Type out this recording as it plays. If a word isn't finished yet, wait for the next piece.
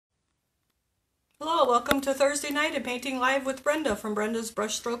Hello, welcome to Thursday night at Painting Live with Brenda from Brenda's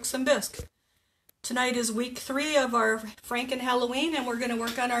Brushstrokes and Bisque. Tonight is week 3 of our Franken Halloween, and we're going to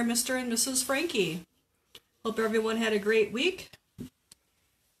work on our Mr. and Mrs. Frankie. Hope everyone had a great week.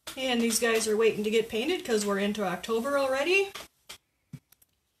 And these guys are waiting to get painted because we're into October already.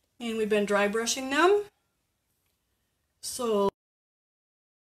 And we've been dry brushing them. So,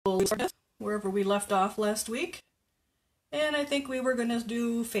 wherever we left off last week. And I think we were going to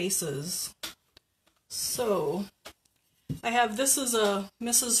do faces. So, this is a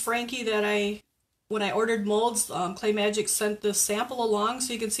Mrs. Frankie that when I ordered molds, Clay Magic sent this sample along,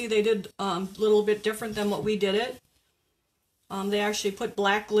 so you can see they did a little bit different than what we did it. They actually put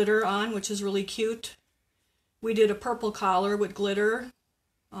black glitter on, which is really cute. We did a purple collar with glitter.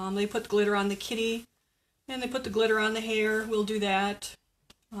 They put glitter on the kitty, and they put the glitter on the hair. We'll do that.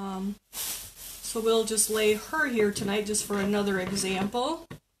 So we'll just lay her here tonight just for another example.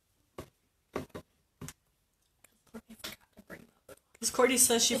 Because Cordy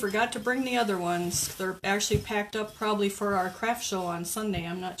says she forgot to bring the other ones. They're actually packed up probably for our craft show on Sunday.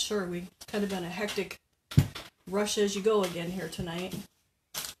 I'm not sure. We've kind of been a hectic rush as you go again here tonight.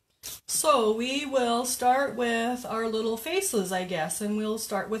 So we will start with our little faces, I guess, and we'll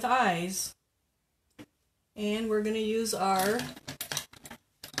start with eyes. And we're going to use our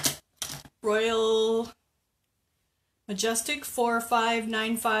Royal Majestic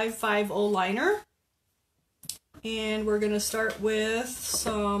 459550 liner. And we're going to start with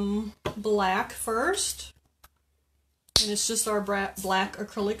some black first. And it's just our black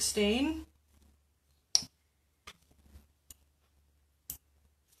acrylic stain.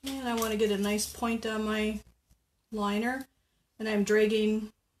 And I want to get a nice point on my liner. And I'm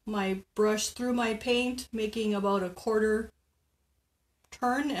dragging my brush through my paint, making about a quarter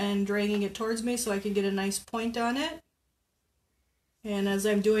turn and dragging it towards me so I can get a nice point on it. And as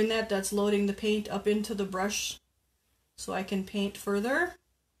I'm doing that, that's loading the paint up into the brush so I can paint further.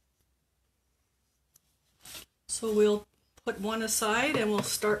 So we'll put one aside and we'll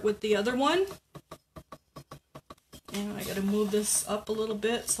start with the other one. And I gotta move this up a little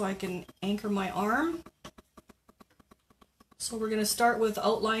bit so I can anchor my arm. So we're gonna start with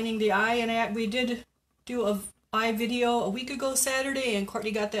outlining the eye, and we did do a eye video a week ago Saturday, and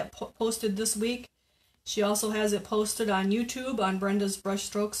Courtney got that posted this week. She also has it posted on YouTube on Brenda's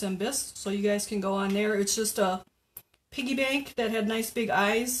Brushstrokes and Bisque, so you guys can go on there. It's just a piggy bank that had nice big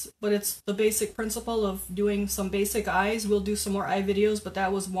eyes, but it's the basic principle of doing some basic eyes. We'll do some more eye videos, but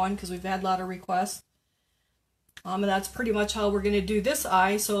that was one because we've had a lot of requests. And that's pretty much how we're going to do this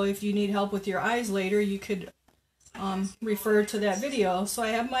eye, so if you need help with your eyes later, you could refer to that video. So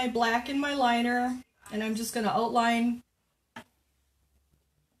I have my black in my liner, and I'm just going to outline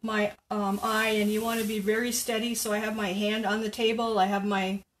my eye, and you want to be very steady. So I have my hand on the table, I have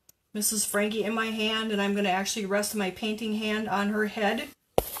my Mrs. Frankie in my hand, and I'm going to actually rest my painting hand on her head.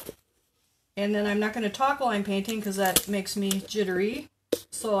 And then I'm not going to talk while I'm painting because that makes me jittery.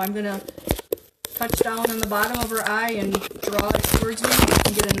 So I'm going to touch down on the bottom of her eye and draw it towards me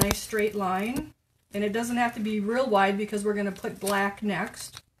and get a nice straight line. And it doesn't have to be real wide because we're going to put black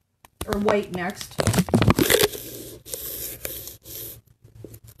next, or white next.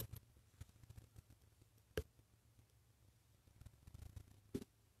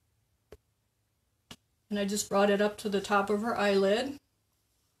 And I just brought it up to the top of her eyelid.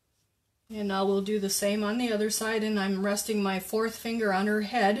 And now we'll do the same on the other side, and I'm resting my fourth finger on her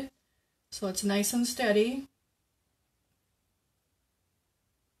head so it's nice and steady.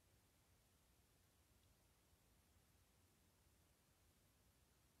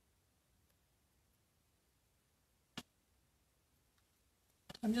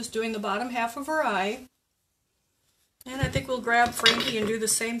 I'm just doing the bottom half of her eye. And I think we'll grab Frankie and do the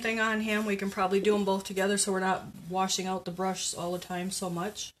same thing on him. We can probably do them both together so we're not washing out the brush all the time so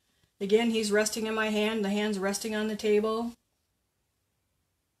much. Again, he's resting in my hand, the hand's resting on the table.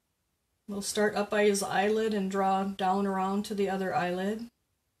 We'll start up by his eyelid and draw down around to the other eyelid.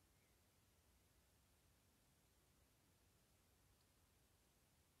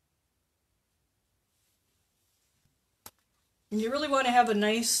 And you really want to have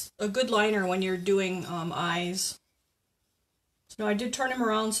a good liner when you're doing eyes. So now I did turn him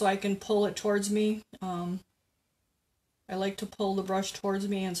around so I can pull it towards me. I like to pull the brush towards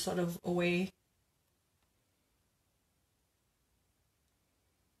me instead of away.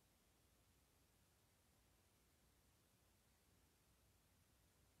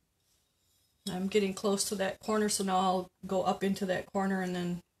 I'm getting close to that corner, so now I'll go up into that corner and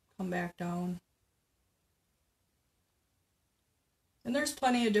then come back down. And there's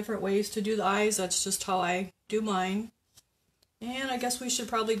plenty of different ways to do the eyes. That's just how I do mine. And I guess we should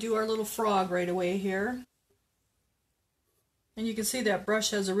probably do our little frog right away here. And you can see that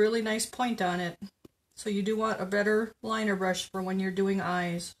brush has a really nice point on it. So you do want a better liner brush for when you're doing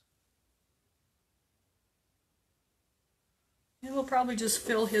eyes. And we'll probably just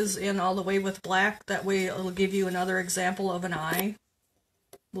fill his in all the way with black. That way it'll give you another example of an eye.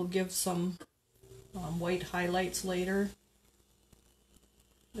 We'll give some white highlights later.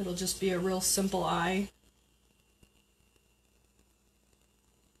 It'll just be a real simple eye.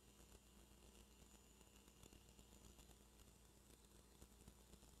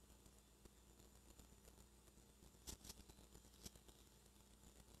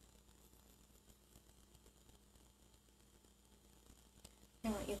 I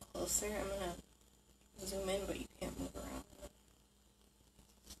want you closer. I'm going to zoom in, but you can't move around.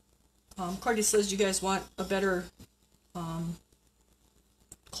 Courtney says you guys want a better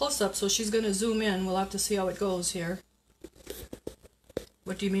close-up, so she's going to zoom in. We'll have to see how it goes here.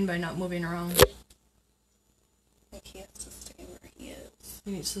 What do you mean by not moving around? Like he has to stay where he is.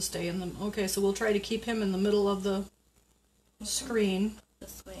 He needs to stay in the... Okay, so we'll try to keep him in the middle of the screen.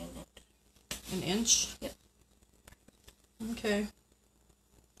 This way an inch. An inch? Yep. Okay.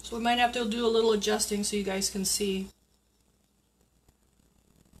 So we might have to do a little adjusting so you guys can see.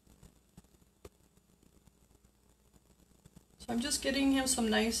 So I'm just getting him some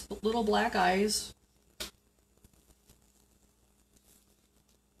nice little black eyes.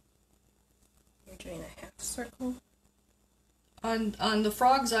 You're doing a half circle. On the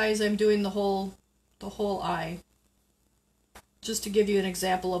frog's eyes, I'm doing the whole eye. Just to give you an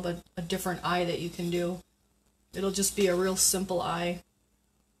example of a different eye that you can do. It'll just be a real simple eye.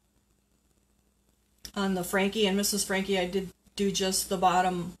 On the Frankie and Mrs. Frankie, I did do just the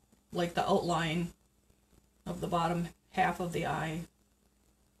bottom, like the outline of the bottom half of the eye.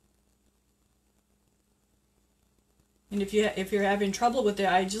 And if you're having trouble with the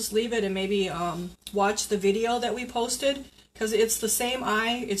eye, just leave it and maybe watch the video that we posted, because it's the same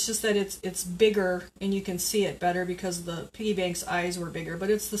eye. It's just that it's bigger and you can see it better because the piggy bank's eyes were bigger. But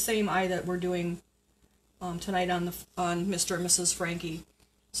it's the same eye that we're doing tonight on Mr. and Mrs. Frankie.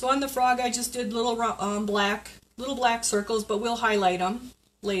 So on the frog, I just did little black circles, but we'll highlight them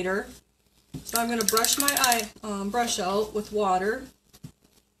later. So I'm going to brush my brush out with water,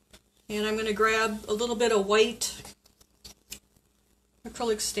 and I'm going to grab a little bit of white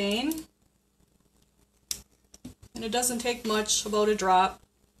acrylic stain, and it doesn't take much, about a drop.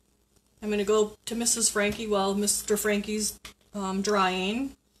 I'm going to go to Mrs. Frankie while Mr. Frankie's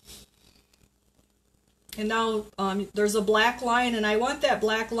drying. And now there's a black line, and I want that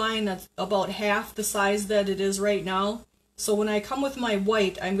black line that's about half the size that it is right now. So when I come with my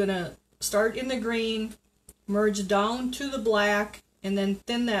white, I'm going to start in the green, merge down to the black, and then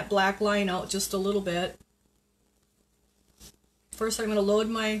thin that black line out just a little bit. First I'm going to load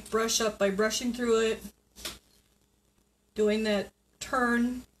my brush up by brushing through it, doing that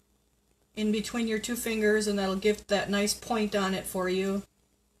turn in between your two fingers, and that'll give that nice point on it for you.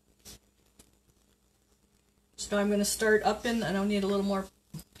 So I'm going to start up in, I don't need a little more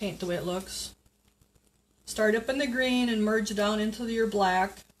paint the way it looks. Start up in the green and merge down into your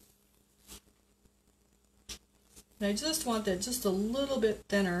black. And I just want that just a little bit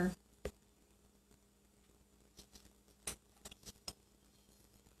thinner.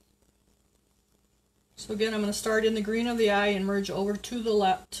 So again, I'm going to start in the green of the eye and merge over to the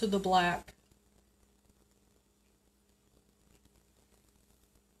left to the black.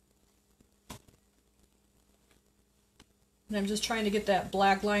 And I'm just trying to get that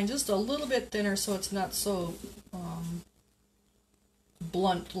black line just a little bit thinner so it's not so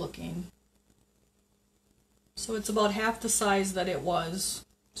blunt looking. So it's about half the size that it was.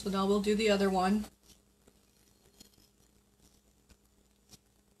 So now we'll do the other one.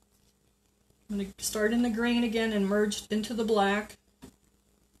 I'm going to start in the green again and merge into the black.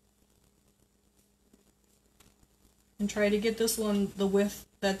 And try to get this one the width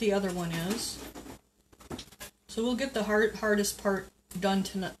that the other one is. So we'll get the hardest part done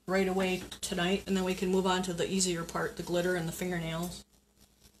right away tonight, and then we can move on to the easier part, the glitter and the fingernails.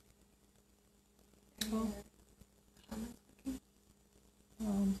 Oh.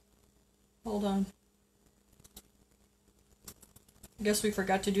 Hold on. I guess we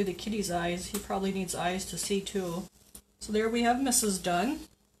forgot to do the kitty's eyes. He probably needs eyes to see too. So there we have Mrs. done.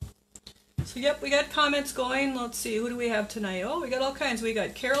 So yep, we got comments going. Let's see, who do we have tonight? Oh, we got all kinds. We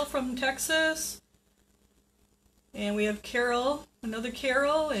got Carol from Texas. And we have Carol, another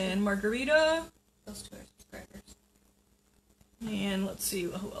Carol, and Margarita. Those two are subscribers. And let's see,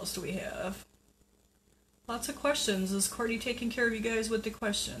 who else do we have? Lots of questions. Is Courtney taking care of you guys with the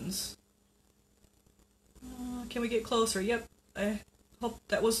questions? Can we get closer? Yep, I hope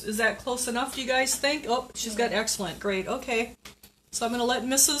that was, is that close enough, do you guys think? Oh, she's got excellent, great, okay. So I'm going to let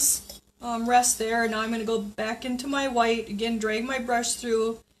Mrs. Rest there. Now I'm going to go back into my white, again drag my brush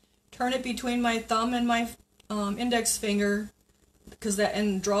through, turn it between my thumb and my index finger,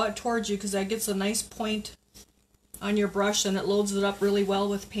 and draw it towards you, because that gets a nice point on your brush and it loads it up really well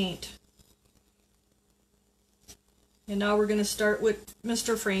with paint. And now we're going to start with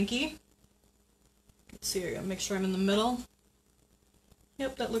Mr. Frankie. Let's see, I gotta make sure I'm in the middle.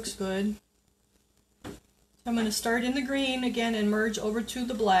 Yep, that looks good. So I'm going to start in the green again and merge over to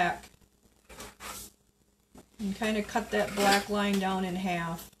the black. And kind of cut that black line down in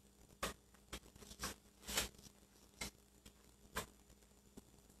half.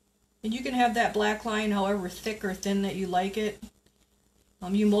 And you can have that black line however thick or thin that you like it.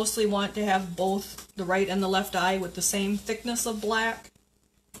 You mostly want to have both the right and the left eye with the same thickness of black.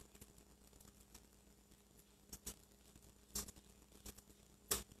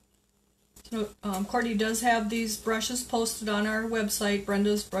 So, Courtney does have these brushes posted on our website,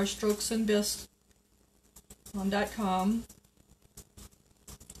 Brenda's Brushstrokes and Bisque. .com.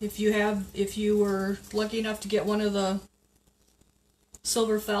 If you were lucky enough to get one of the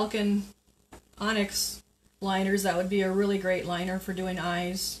Silver Falcon Onyx liners, that would be a really great liner for doing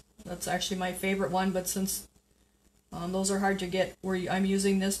eyes. That's actually my favorite one, but since those are hard to get, I'm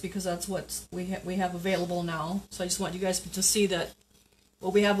using this because that's what we have available now. So I just want you guys to see that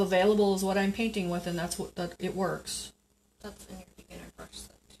what we have available is what I'm painting with, and that's what it works. That's in your beginner brush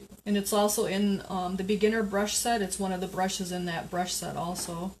set too. And it's also in the beginner brush set. It's one of the brushes in that brush set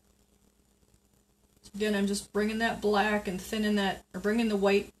also. So again, I'm just bringing that black and thinning that, or bringing the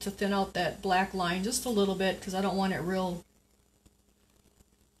white to thin out that black line just a little bit, because I don't want it real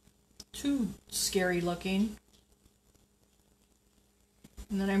too scary looking.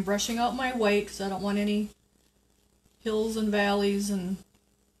 And then I'm brushing out my white because I don't want any hills and valleys, and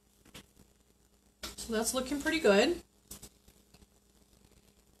so that's looking pretty good.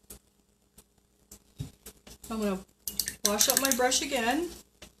 I'm going to wash up my brush again.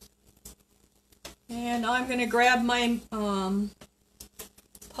 And now I'm going to grab my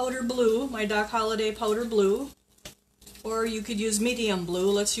powder blue, my Doc Holliday powder blue. Or you could use medium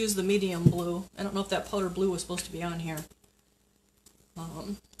blue. Let's use the medium blue. I don't know if that powder blue was supposed to be on here.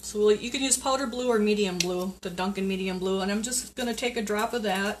 So you can use powder blue or medium blue, the Duncan medium blue. And I'm just going to take a drop of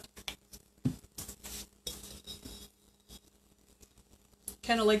that.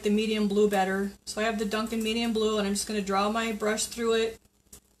 Kind of like the medium blue better. So I have the Duncan medium blue, and I'm just going to draw my brush through it,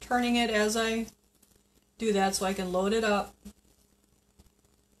 turning it as I do that so I can load it up.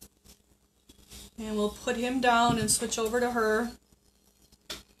 And we'll put him down and switch over to her.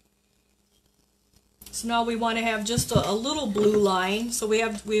 So now we want to have just a little blue line. So we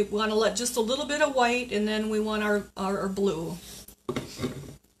want to let just a little bit of white, and then we want our blue.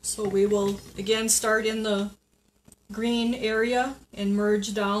 So we will again start in the green area and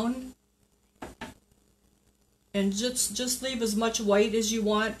merge down, and just leave as much white as you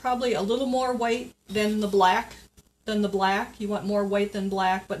want, probably a little more white than the black. You want more white than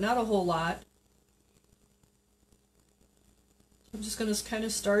black, but not a whole lot. I'm just going to kind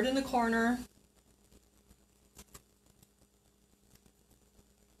of start in the corner.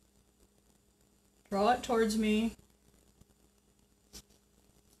 Draw it towards me.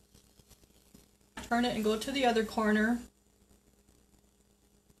 Turn it and go to the other corner.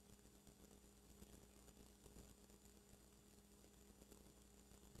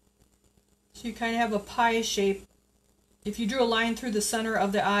 So you kind of have a pie shape. If you drew a line through the center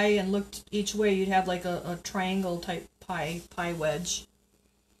of the eye and looked each way, you'd have like a triangle type pie wedge.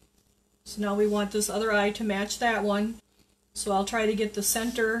 So now we want this other eye to match that one. So I'll try to get the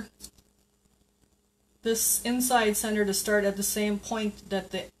center, this inside center, to start at the same point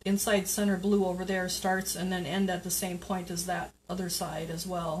that the inside center blue over there starts, and then end at the same point as that other side as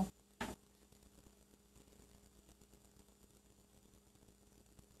well.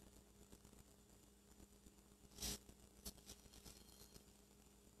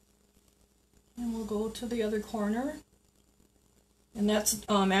 And we'll go to the other corner. And that's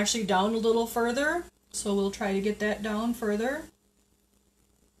actually down a little further, so we'll try to get that down further.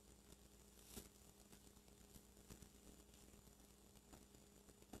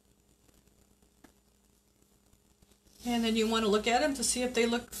 And then you want to look at them to see if they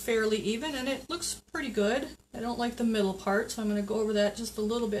look fairly even, and it looks pretty good. I don't like the middle part, so I'm going to go over that just a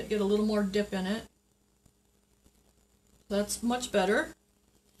little bit, get a little more dip in it. That's much better.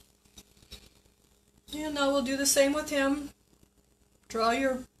 And now we'll do the same with him. Draw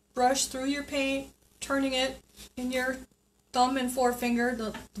your brush through your paint, turning it in your thumb and forefinger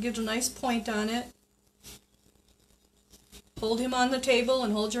to give a nice point on it. hold him on the table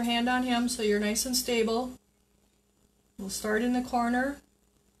and hold your hand on him so you're nice and stable. We'll start in the corner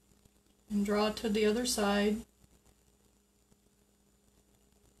and draw to the other side.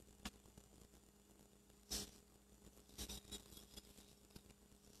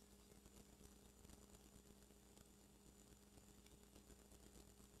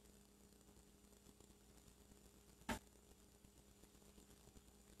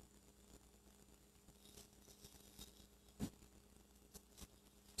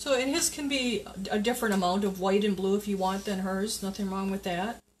 So, and his can be a different amount of white and blue if you want than hers. Nothing wrong with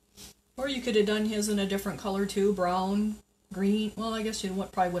that. Or you could have done his in a different color too, brown, green. Well, I guess you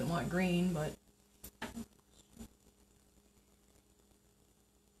probably wouldn't want green, but...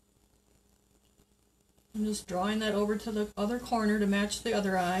 I'm just drawing that over to the other corner to match the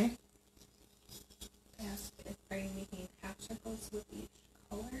other eye. Are you making half circles with each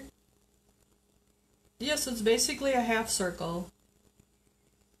color? Yes, it's basically a half circle.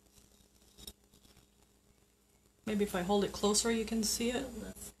 Maybe if I hold it closer you can see it.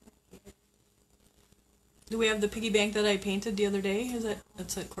 Do we have the piggy bank that I painted the other day?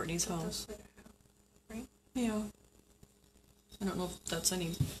 It's at Courtney's house. Right? Yeah. I don't know if that's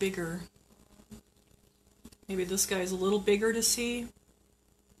any bigger. Maybe this guy's a little bigger to see.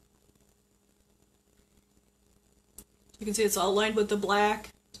 You can see it's outlined with the black.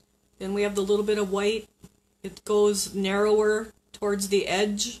 Then we have the little bit of white. It goes narrower towards the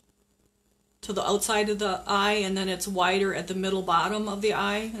edge to the outside of the eye, and then it's wider at the middle bottom of the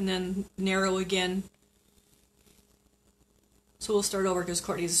eye, and then narrow again. So we'll start over because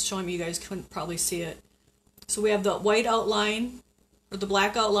Courtney's showing me, you guys couldn't probably see it. So we have the white outline, or the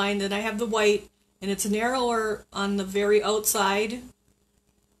black outline, then I have the white, and it's narrower on the very outside,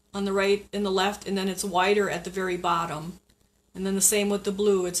 on the right and the left, and then it's wider at the very bottom. And then the same with the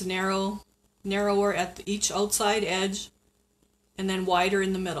blue, it's narrower at each outside edge, and then wider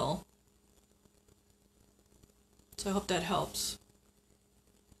in the middle. So I hope that helps.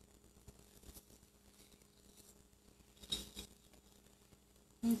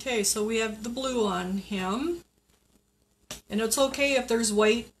 Okay, so we have the blue on him. And it's okay if there's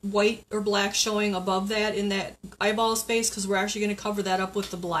white or black showing above that in that eyeball space, because we're actually going to cover that up with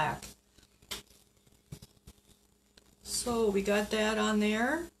the black. So we got that on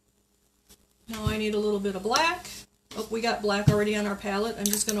there. Now I need a little bit of black. Oh, we got black already on our palette. I'm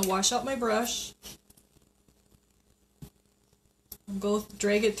just going to wash out my brush. Go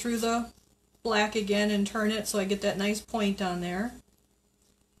drag it through the black again and turn it so I get that nice point on there.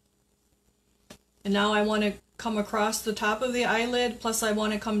 And now I want to come across the top of the eyelid, plus I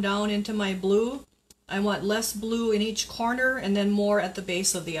want to come down into my blue. I want less blue in each corner and then more at the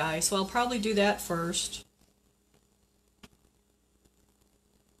base of the eye. So I'll probably do that first.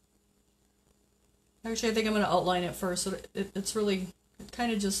 Actually, I think I'm going to outline it first. So it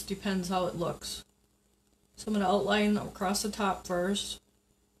kind of just depends how it looks. So I'm going to outline across the top first.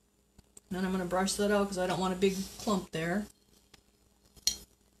 And then I'm going to brush that out because I don't want a big clump there.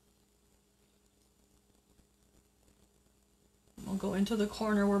 I'll go into the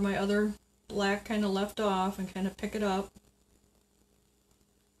corner where my other black kind of left off and kind of pick it up.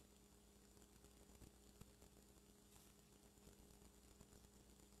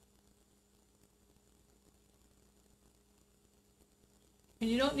 And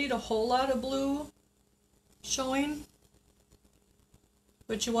you don't need a whole lot of blue showing,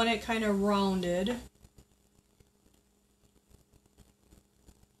 but you want it kind of rounded.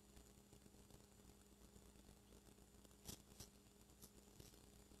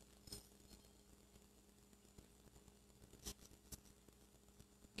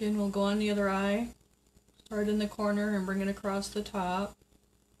 Again, we'll go on the other eye, start in the corner and bring it across the top.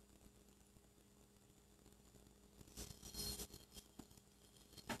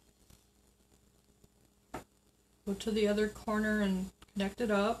 Go to the other corner and connect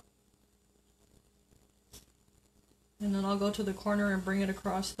it up. And then I'll go to the corner and bring it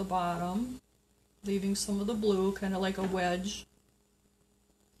across the bottom, leaving some of the blue, kind of like a wedge.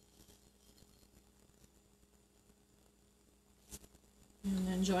 And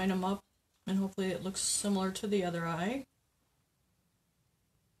then join them up, and hopefully it looks similar to the other eye.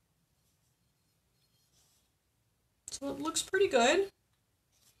 So it looks pretty good.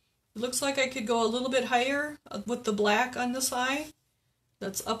 It looks like I could go a little bit higher with the black on this eye.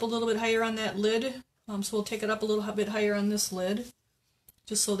 That's up a little bit higher on that lid. So we'll take it up a little bit higher on this lid,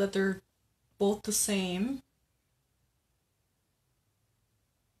 just so that they're both the same.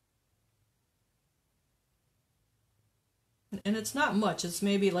 And it's not much, it's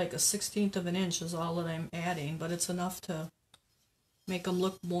maybe like a 1/16 of an inch is all that I'm adding, but it's enough to make them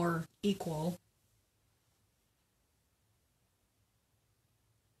look more equal.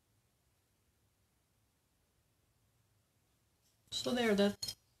 So there,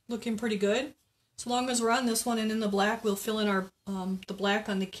 that's looking pretty good. So long as we're on this one and in the black, we'll fill in our the black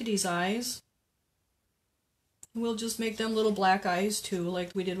on the kitty's eyes. We'll just make them little black eyes too,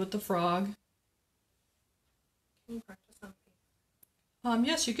 like we did with the frog. Can you practice on paper?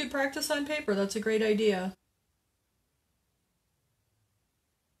 Yes, you could practice on paper. That's a great idea.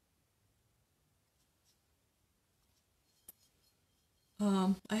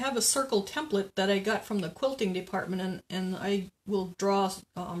 I have a circle template that I got from the quilting department, and I will draw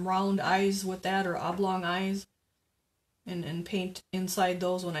round eyes with that, or oblong eyes, and paint inside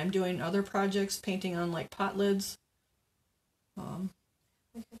those when I'm doing other projects, painting on like pot lids.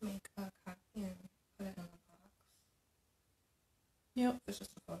 We could make a copy and put it in the box. Yep. It's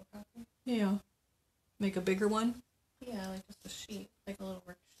just a photocopy. Yeah. Make a bigger one? Yeah, like just a sheet, like a little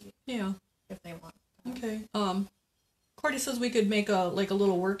worksheet. Yeah. If they want. Okay. Cordy says we could make a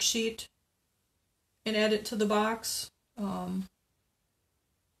little worksheet and add it to the box for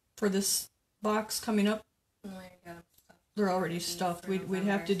this box coming up. No, I got them stuffed. They're already stuffed. We'd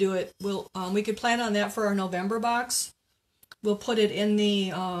have to do it. We could plan on that for our November box. We'll put it in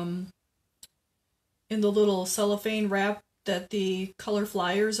the little cellophane wrap that the color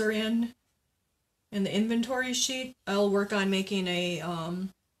flyers are in the inventory sheet. I'll work on making a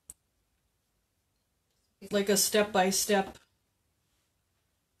like a step-by-step.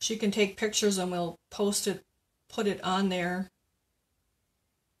 She can take pictures and we'll post it, put it on there,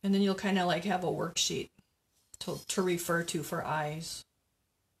 and then you'll kind of like have a worksheet to refer to for eyes.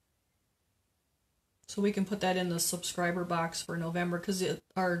 So we can put that in the subscriber box for November, because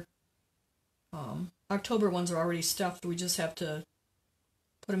our October ones are already stuffed. We just have to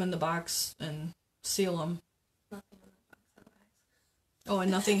put them in the box and seal them. Oh,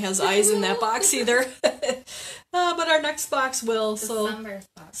 and nothing has eyes in that box either. But our next box will. December's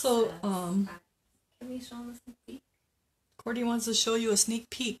box. Can we show them a sneak peek? Cordy wants to show you a sneak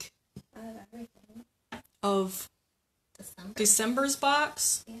peek of December's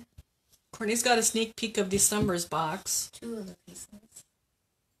box. Yeah. Cordy's got a sneak peek of December's box. 2 of the pieces.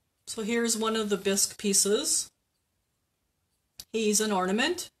 So here's one of the bisque pieces. He's an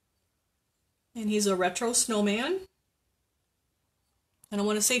ornament, and he's a retro snowman. I don't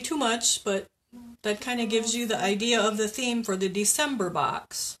want to say too much, but that kind of gives you the idea of the theme for the December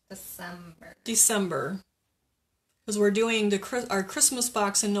box. December. Because we're doing our Christmas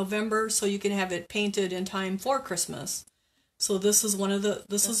box in November, so you can have it painted in time for Christmas. So this is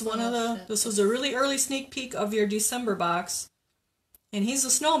this is a really early sneak peek of your December box. And he's a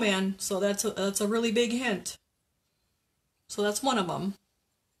snowman, so that's a really big hint. So that's one of them.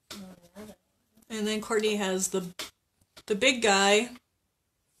 And then Courtney has the big guy.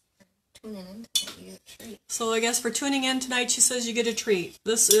 Tune in tonight, you get a treat. So I guess for tuning in tonight, she says you get a treat.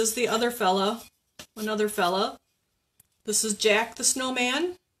 This is the other fella, another fella. This is Jack the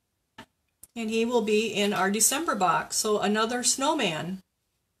Snowman, and he will be in our December box. So another snowman.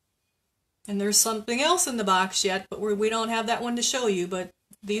 And there's something else in the box yet, but we don't have that one to show you. But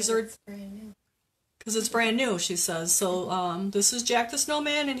these are brand new. Because it's brand new, she says. So this is Jack the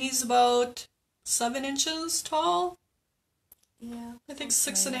Snowman, and he's about 7 inches tall. Yeah. I think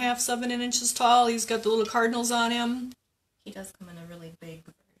 6.5, 7 inches tall. He's got the little cardinals on him. He does come in a really big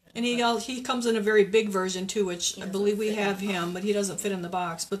version. And he comes in a very big version too, which I believe we have him, but he doesn't fit in the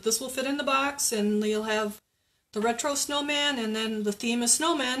box. But this will fit in the box, and you'll have the retro snowman, and then the theme is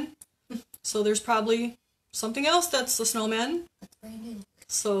snowmen. So there's probably something else that's the snowman. That's brand new.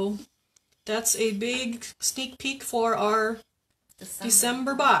 So that's a big sneak peek for our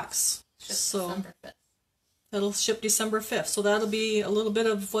December box. December 5th. That'll ship December 5th. So that'll be a little bit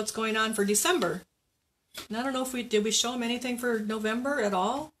of what's going on for December. And I don't know if did we show them anything for November at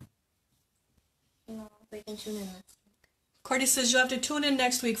all? No, they can tune in next week. Cordy says you'll have to tune in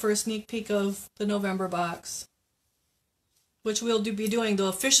next week for a sneak peek of the November box, which we'll be doing the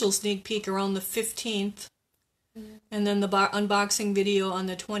official sneak peek around the 15th, and then the unboxing video on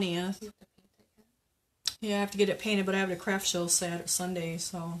the 20th. Yeah, I have to get it painted, but I have a craft show Sunday,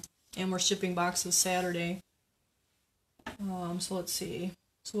 so, and we're shipping boxes Saturday. So let's see.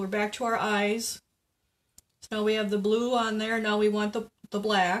 So we're back to our eyes. So now we have the blue on there. Now we want the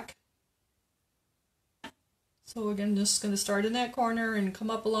black. So we're just going to start in that corner and come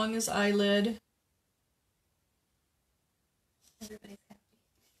up along his eyelid. Everybody's happy.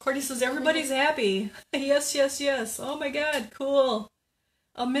 Cordy says everybody's happy. Yes, yes, yes. Oh my God, cool.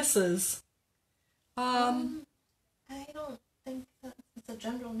 A missus. I don't think it's a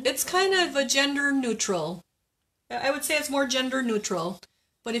gender neutral. It's kind of a gender neutral. I would say it's more gender neutral.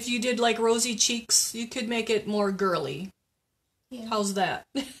 But if you did like rosy cheeks, you could make it more girly. Yeah. How's that?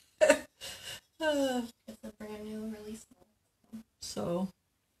 It's a brand new release. So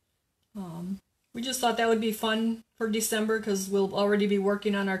we just thought that would be fun for December because we'll already be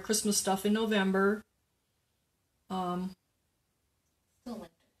working on our Christmas stuff in November. Still winter.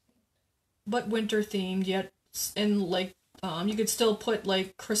 But winter themed yet, and like you could still put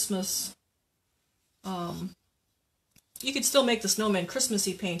like Christmas. You could still make the snowman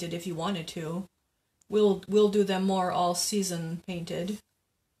Christmassy painted if you wanted to. We'll do them more all season painted.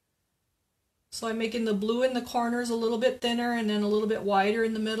 So I'm making the blue in the corners a little bit thinner and then a little bit wider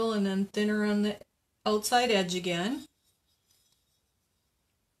in the middle and then thinner on the outside edge again.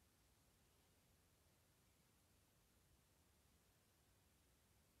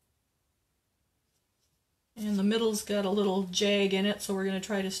 And the middle's got a little jag in it, so we're going to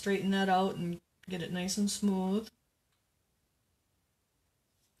try to straighten that out and get it nice and smooth.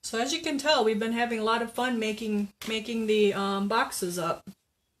 So as you can tell, we've been having a lot of fun making the boxes up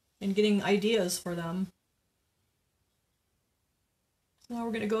and getting ideas for them. So now we're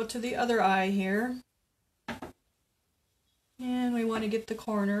going to go to the other eye here. And we want to get the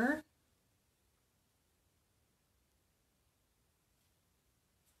corner.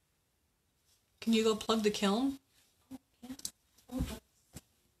 Can you go plug the kiln?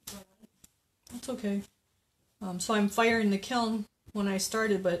 That's okay. So I'm firing the kiln when I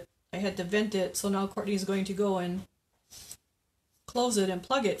started, but I had to vent it, so now Courtney's going to go and close it and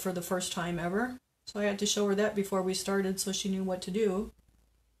plug it for the first time ever. So I had to show her that before we started so she knew what to do.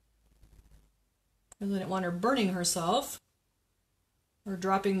 Because I didn't want her burning herself or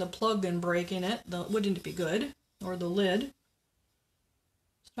dropping the plug and breaking it. That wouldn't be good. Or the lid.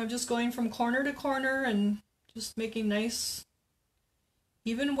 So I'm just going from corner to corner and just making nice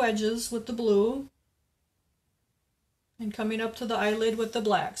even wedges with the blue. And coming up to the eyelid with the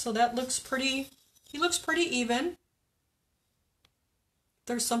black. So that looks pretty, he looks pretty even. If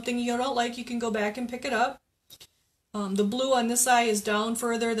there's something you don't like, you can go back and pick it up. The blue on this eye is down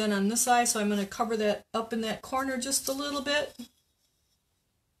further than on this eye, so I'm going to cover that up in that corner just a little bit.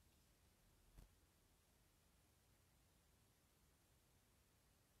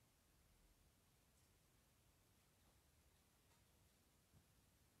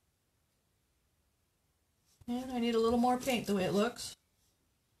 And I need a little more paint the way it looks.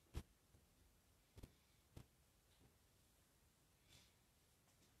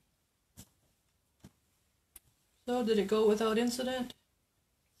 So did it go without incident?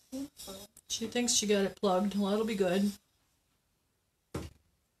 She thinks she got it plugged. Well, that'll be good. I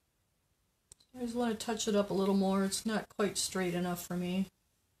just want to touch it up a little more. It's not quite straight enough for me.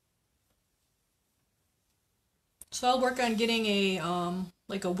 So I'll work on getting a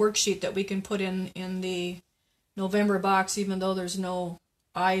like a worksheet that we can put in the November box, even though there's no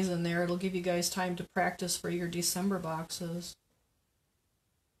eyes in there. It'll give you guys time to practice for your December boxes.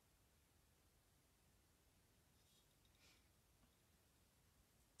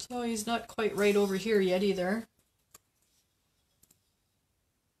 So he's not quite right over here yet either.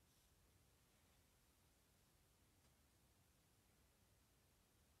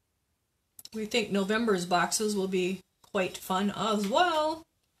 We think November's boxes will be quite fun as well.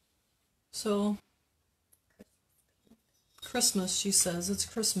 So Christmas, she says. It's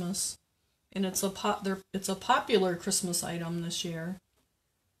Christmas. And it's a popular Christmas item this year.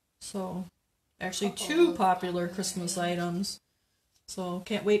 So actually two popular Christmas items. So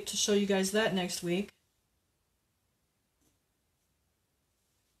can't wait to show you guys that next week.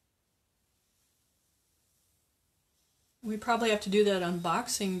 We probably have to do that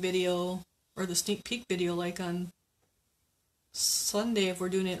unboxing video or the sneak peek video like on Sunday if we're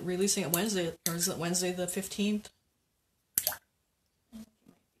doing it, releasing it Wednesday, or is it Wednesday the 15th? A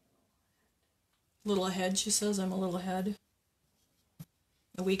little ahead, she says. I'm a little ahead.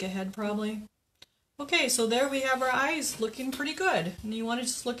 A week ahead, probably. Okay, so there we have our eyes looking pretty good. And you want to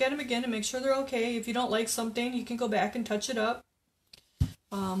just look at them again and make sure they're okay. If you don't like something, you can go back and touch it up.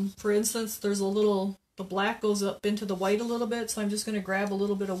 For instance, there's a little, the black goes up into the white a little bit, so I'm just going to grab a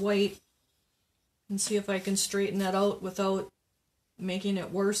little bit of white and see if I can straighten that out without making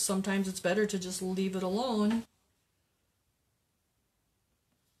it worse. Sometimes it's better to just leave it alone.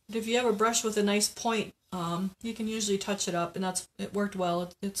 But if you have a brush with a nice point, you can usually touch it up, and it worked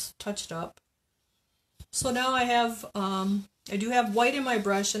well. It's touched up. So now I have, I do have white in my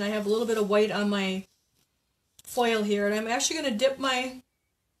brush, and I have a little bit of white on my foil here, and I'm actually going to dip my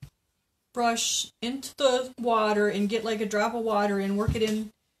brush into the water and get like a drop of water and work it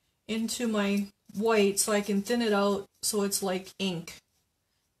into my white so I can thin it out so it's like ink.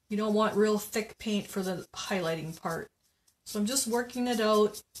 You don't want real thick paint for the highlighting part. So I'm just working it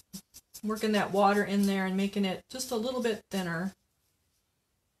out, working that water in there and making it just a little bit thinner.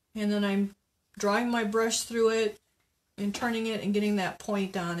 And then I'm drawing my brush through it and turning it and getting that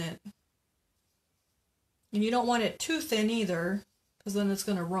point on it. And you don't want it too thin either, because then it's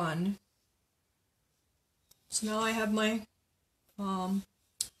going to run. So now I have my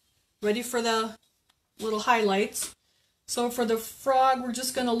ready for the little highlights. So for the frog, we're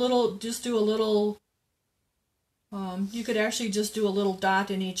just going to do a little, you could actually just do a little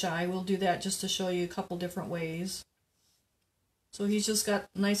dot in each eye. We'll do that just to show you a couple different ways. So he's just got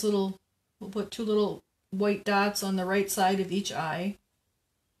nice little, we'll put two little white dots on the right side of each eye.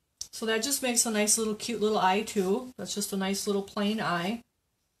 So that just makes a nice little cute little eye too. That's just a nice little plain eye.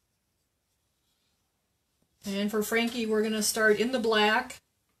 And for Frankie, we're going to start in the black,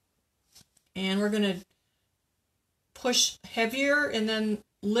 and we're going to push heavier and then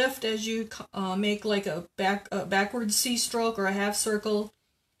lift as you make like a backward C stroke or a half circle.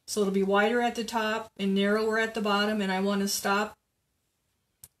 So it'll be wider at the top and narrower at the bottom, and I want to stop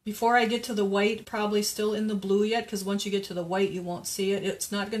before I get to the white, probably still in the blue yet, because once you get to the white you won't see it.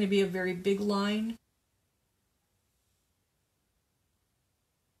 It's not going to be a very big line.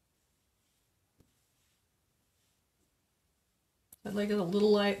 I'd like it a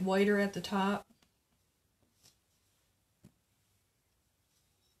little light whiter at the top.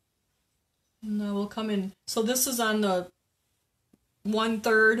 And now we'll come in. So this is on the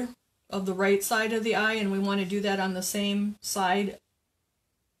 1/3 of the right side of the eye, and we want to do that on the same side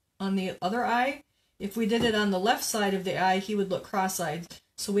on the other eye. If we did it on the left side of the eye, he would look cross-eyed.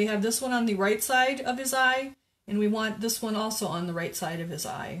 So we have this one on the right side of his eye, and we want this one also on the right side of his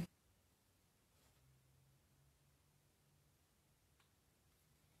eye.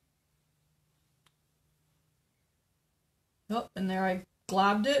 Oh, and there I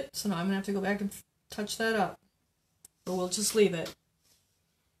globbed it, so now I'm going to have to go back and touch that up. Or we'll just leave it.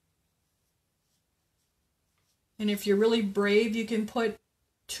 And if you're really brave, you can put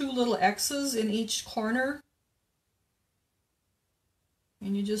 2 little X's in each corner.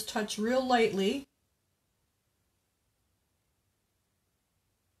 And you just touch real lightly.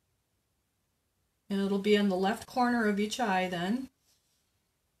 And it'll be in the left corner of each eye then.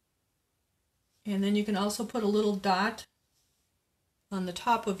 And then you can also put a little dot on the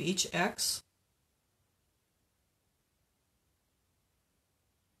top of each X.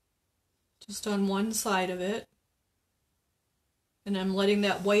 Just on one side of it. And I'm letting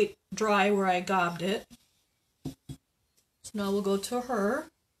that white dry where I gobbed it. So now we'll go to her.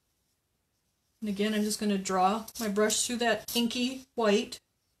 And again, I'm just going to draw my brush through that inky white.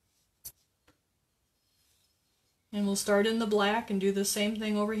 And we'll start in the black and do the same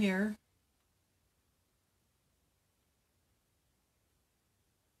thing over here.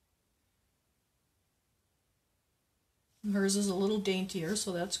 Hers is a little daintier,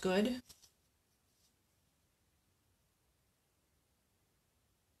 so that's good.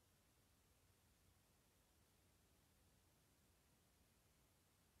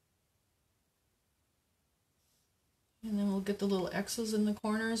 And then we'll get the little X's in the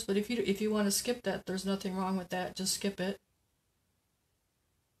corners, but if you want to skip that, there's nothing wrong with that, just skip it.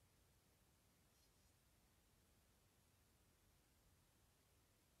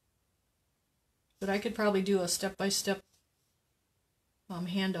 But I could probably do a step-by-step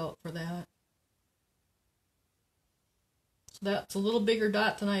handout for that. So that's a little bigger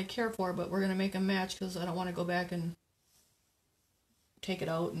dot than I care for, but we're going to make them match because I don't want to go back and take it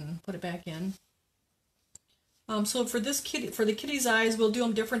out and put it back in. So for this kitty, for the kitty's eyes, we'll do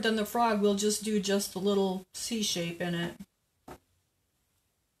them different than the frog. We'll just do just a little C shape in it.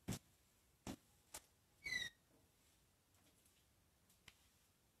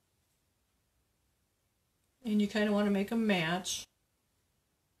 And you kind of want to make them match.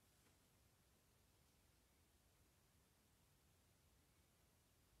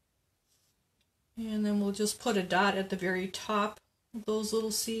 And then we'll just put a dot at the very top of those little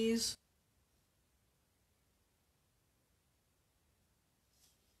C's.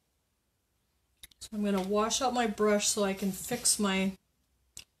 So I'm going to wash out my brush so I can fix my,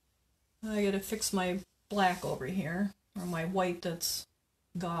 I got to fix my black over here, or my white that's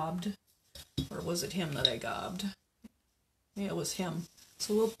gobbed. Or was it him that I gobbed? Yeah, it was him.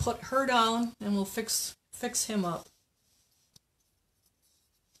 So we'll put her down and we'll fix him up.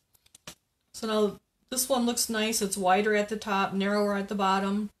 So now this one looks nice. It's wider at the top, narrower at the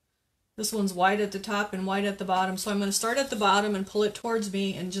bottom. This one's wide at the top and wide at the bottom. So I'm going to start at the bottom and pull it towards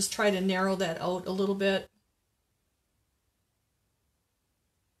me and just try to narrow that out a little bit.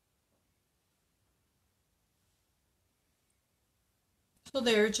 So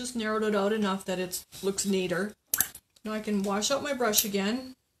there, just narrowed it out enough that it looks neater. Now I can wash out my brush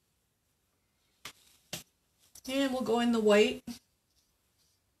again. And we'll go in the white.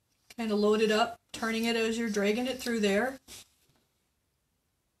 Kind of load it up, turning it as you're dragging it through there.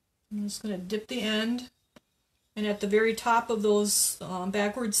 I'm just going to dip the end. And at the very top of those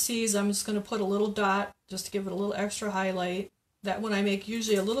backward C's, I'm just going to put a little dot just to give it a little extra highlight. That one I make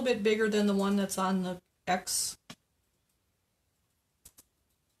usually a little bit bigger than the one that's on the X.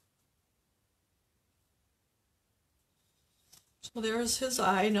 So there's his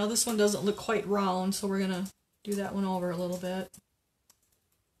eye. Now this one doesn't look quite round, so we're going to do that one over a little bit.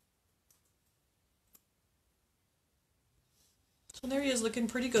 So there he is, looking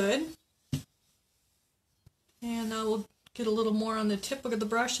pretty good. And now we'll get a little more on the tip of the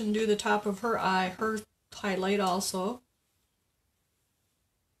brush and do the top of her eye, her highlight also.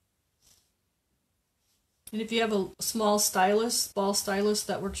 And if you have a small stylus, ball stylus,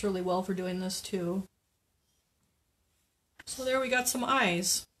 that works really well for doing this too. So there we got some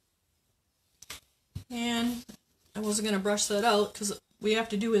eyes. And I wasn't going to brush that out because we have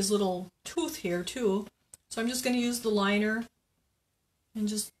to do his little tooth here too. So I'm just going to use the liner and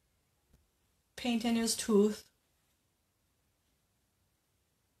just paint in his tooth.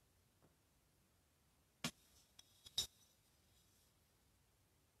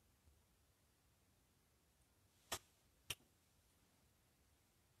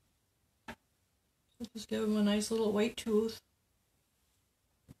 Just give him a nice little white tooth.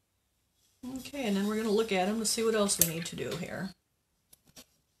 Okay, and then we're going to look at him to see what else we need to do here.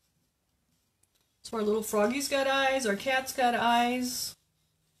 So our little froggy's got eyes, our cat's got eyes.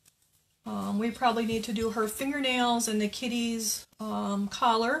 We probably need to do her fingernails and the kitty's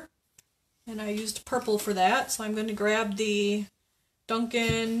collar. And I used purple for that, so I'm going to grab the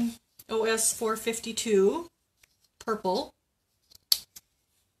Duncan OS567 purple.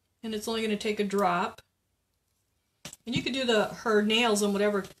 And it's only going to take a drop. And you could do her nails in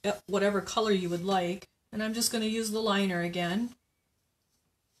whatever color you would like. And I'm just going to use the liner again.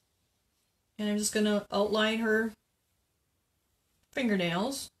 And I'm just going to outline her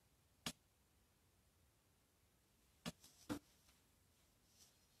fingernails.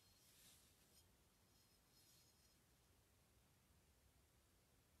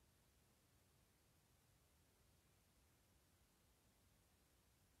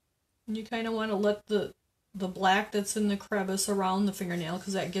 And you kind of want to let the black that's in the crevice around the fingernail,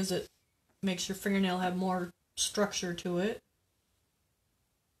 because that makes your fingernail have more structure to it.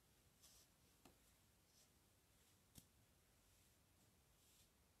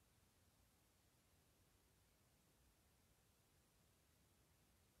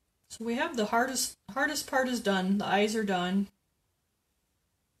 So we have the hardest part is done. The eyes are done.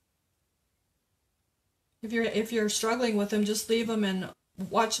 If you're struggling with them, just leave them and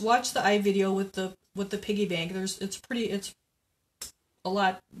watch the eye video with the piggy bank. It's a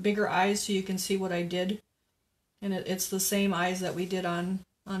lot bigger eyes, so you can see what I did, and it's the same eyes that we did on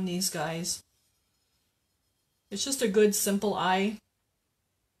these guys. It's just a good simple eye.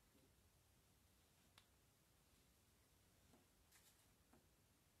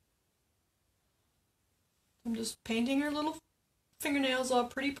 I'm just painting her little fingernails all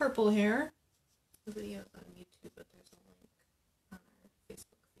pretty purple here. The video's on YouTube, but there's a link on our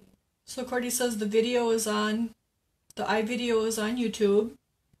Facebook feed. So Courtney says the eye video is on YouTube,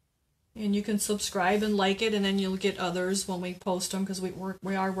 and you can subscribe and like it, and then you'll get others when we post them, because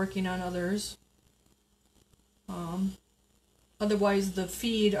we are working on others. Otherwise, the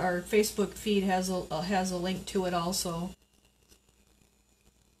feed, our Facebook feed, has a link to it also.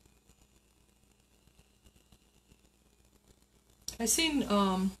 I seen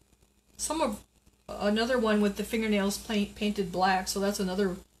another one with the fingernails painted black, so that's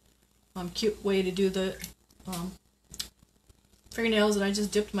another cute way to do the fingernails, and I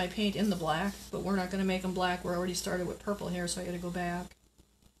just dipped my paint in the black, but we're not going to make them black. We're already started with purple here, so I got to go back.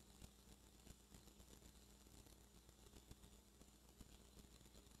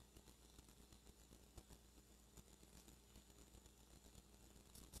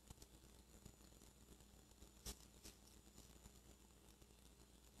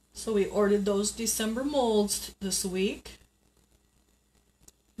 So we ordered those December molds this week.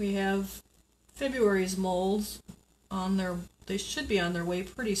 We have February's molds on their, they should be on their way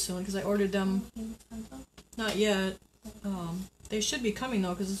pretty soon, because I ordered them, not yet. They should be coming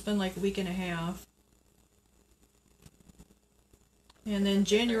though, because it's been like a week and a half. And then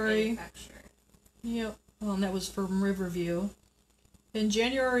January, yep, that was from Riverview. In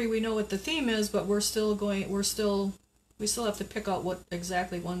January we know what the theme is, but we still have to pick out what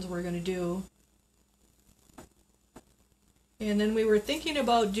exactly ones we're going to do. And then we were thinking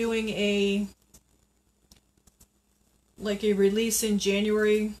about doing a release in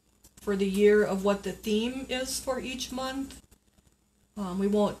January for the year of what the theme is for each month. We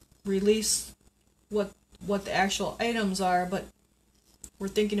won't release what the actual items are, but we're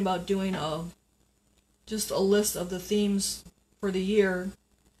thinking about doing just a list of the themes for the year.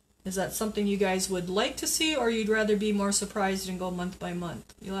 Is that something you guys would like to see, or you'd rather be more surprised and go month by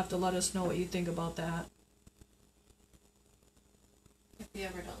month? You'll have to let us know what you think about that. If you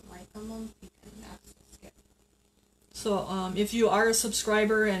ever don't like a month, you can ask to skip. So if you are a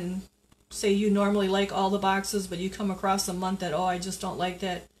subscriber and say you normally like all the boxes, but you come across a month that, oh, I just don't like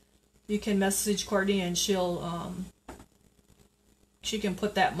that, you can message Courtney and she can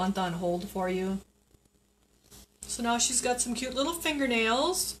put that month on hold for you. So now she's got some cute little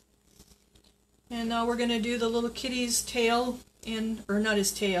fingernails. And now we're going to do the little kitty's tail or not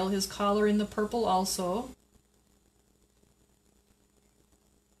his tail, his collar in the purple also.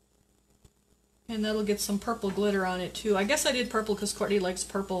 And that'll get some purple glitter on it too. I guess I did purple because Courtney likes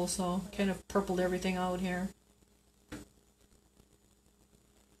purple, so kind of purpled everything out here.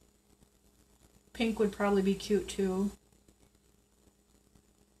 Pink would probably be cute too.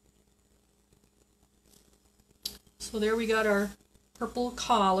 So there we got our purple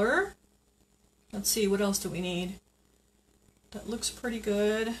collar. Let's see, what else do we need? That looks pretty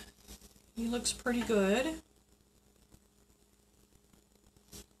good. He looks pretty good.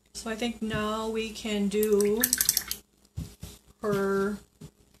 So I think now we can do her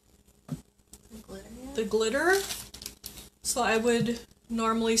the glitter. So I would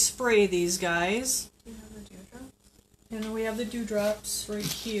normally spray these guys. Do you have the dewdrops? And we have the dewdrops right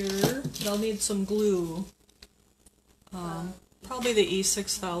here. But I'll need some glue. Probably the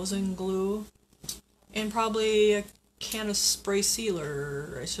E6000 glue. And probably a can of spray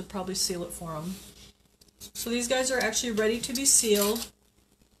sealer. I should probably seal it for them. So these guys are actually ready to be sealed.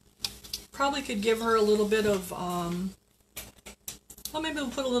 Probably could give her a little bit of, well, maybe we'll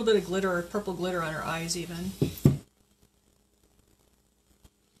put a little bit of glitter, or purple glitter on her eyes even.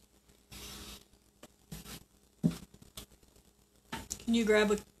 Can you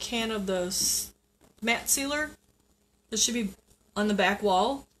grab a can of the matte sealer? This should be on the back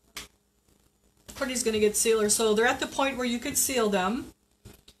wall. Courtney's going to get sealer. So they're at the point where you could seal them.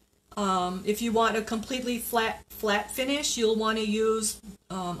 If you want a completely flat finish, you'll want to use,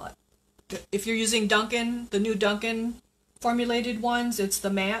 if you're using Duncan, the new Duncan formulated ones, it's the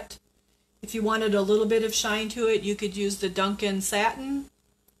matte. If you wanted a little bit of shine to it, you could use the Duncan satin.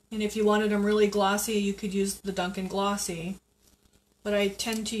 And if you wanted them really glossy, you could use the Duncan glossy. But I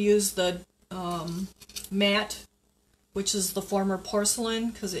tend to use the matte, which is the former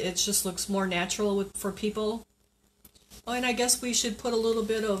porcelain, because it just looks more natural for people. Oh, and I guess we should put a little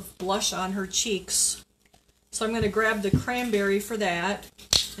bit of blush on her cheeks. So I'm going to grab the Cranberry for that,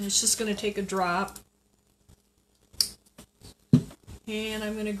 and it's just going to take a drop. And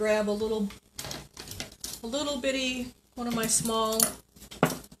I'm going to grab a little bitty, one of my small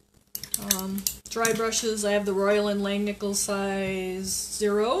dry brushes. I have the Royal & Langnickel size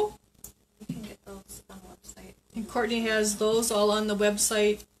 0. You can get those on the website. And Courtney has those all on the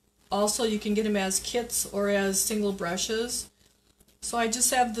website. Also, you can get them as kits or as single brushes. So I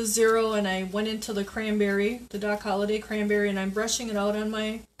just have the 0, and I went into the Cranberry, the Doc Holliday Cranberry, and I'm brushing it out on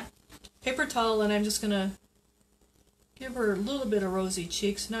my paper towel, and I'm just going to give her a little bit of rosy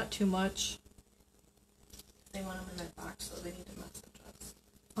cheeks, not too much. They want them in their box, so they need to message us.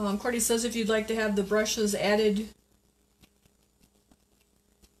 Courtney says if you'd like to have the brushes added,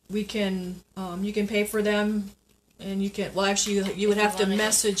 we can, you can pay for them, and you can, well actually you would have to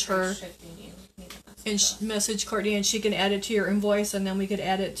message her and message Courtney, and she can add it to your invoice, and then we could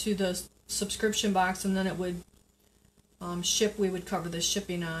add it to the subscription box, and then it would ship, we would cover the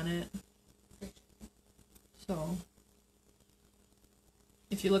shipping on it. So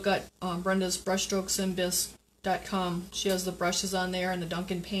if you look at Brenda's Brushstrokes and Bisque.com, she has the brushes on there and the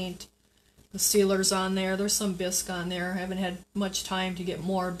Duncan paint, the sealers on there. There's some bisque on there. I haven't had much time to get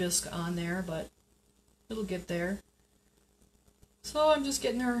more bisque on there, but it'll get there. So I'm just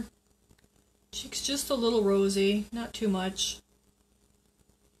getting her cheeks just a little rosy, not too much.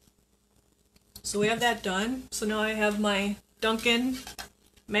 So we have that done. So now I have my Duncan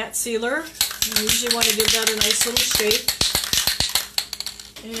matte sealer. I usually want to give that a nice little shake.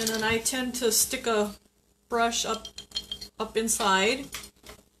 And then I tend to stick a brush up inside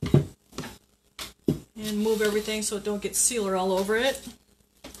and move everything so it don't get sealer all over it.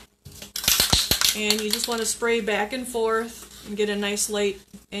 And you just want to spray back and forth and get a nice light,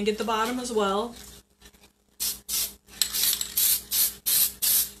 and get the bottom as well.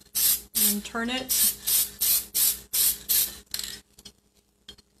 And turn it.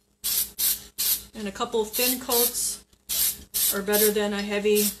 And a couple thin coats are better than a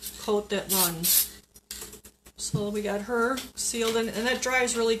heavy coat that runs. So we got her sealed in, and that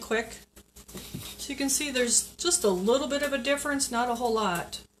dries really quick. So you can see there's just a little bit of a difference, not a whole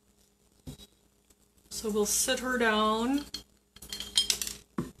lot. So we'll sit her down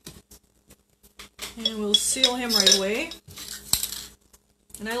and we'll seal him right away.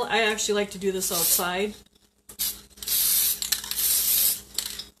 And I actually like to do this outside.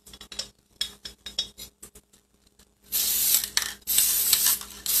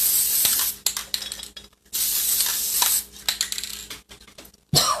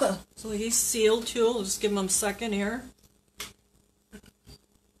 So he's sealed too. I'll just give him a second here.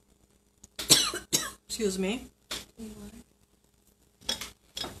 Excuse me.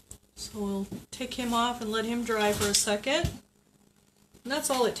 So we'll take him off and let him dry for a second. And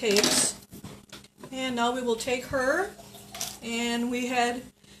that's all it takes. And now we will take her, and we had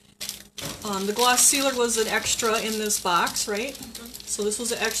the gloss sealer was an extra in this box, right? So this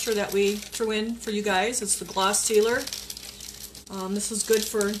was an extra that we threw in for you guys. It's the gloss sealer. This is good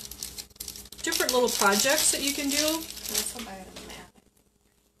for different little projects that you can do. You can also buy it in matte.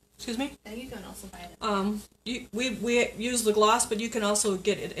 Excuse me? And you can also buy it. We use the gloss, but you can also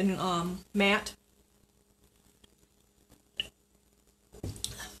get it in matte.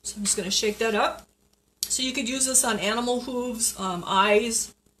 So I'm just going to shake that up. So you could use this on animal hooves,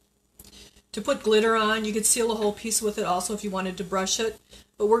 eyes, to put glitter on. You could seal a whole piece with it also if you wanted to brush it.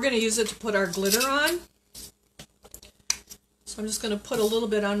 But we're going to use it to put our glitter on. So I'm just going to put a little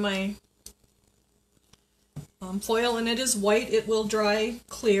bit on my foil, and it is white. It will dry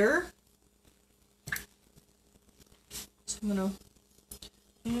clear. So I'm going to,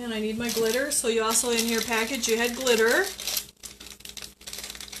 and I need my glitter. So you also, in your package, you had glitter.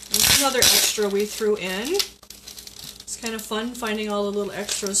 There's another extra we threw in. It's kind of fun finding all the little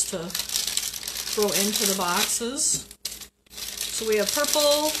extras to throw into the boxes. So we have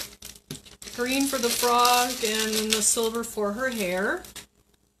purple, green for the frog, and then the silver for her hair.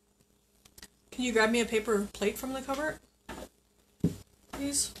 Can you grab me a paper plate from the cupboard,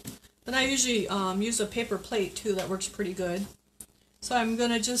 please? Then I usually use a paper plate too. That works pretty good. So I'm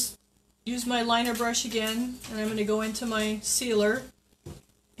going to just use my liner brush again, and I'm going to go into my sealer.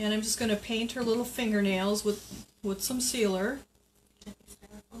 And I'm just going to paint her little fingernails with some sealer.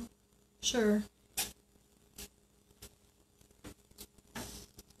 Sure.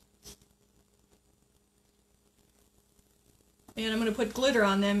 And I'm going to put glitter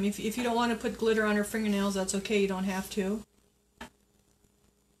on them. If you don't want to put glitter on her fingernails, that's okay. You don't have to.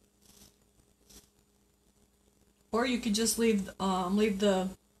 Or you could just leave the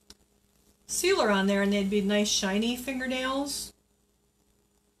sealer on there, and they'd be nice shiny fingernails.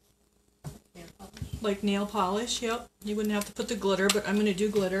 Like nail polish, yep. You wouldn't have to put the glitter, but I'm going to do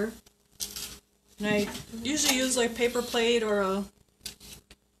glitter. And I usually use like paper plate or a,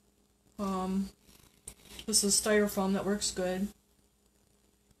 this is styrofoam, that works good.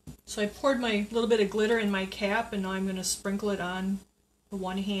 So I poured my little bit of glitter in my cap, and now I'm going to sprinkle it on the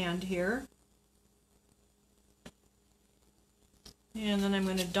one hand here. And then I'm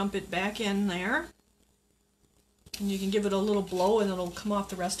going to dump it back in there. And you can give it a little blow and it'll come off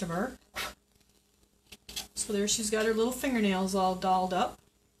the rest of her. So there she's got her little fingernails all dolled up.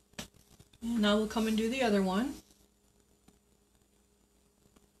 And now we'll come and do the other one.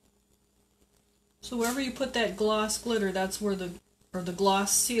 So wherever you put that gloss glitter, that's where or the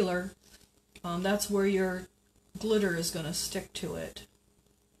gloss sealer, that's where your glitter is going to stick to it.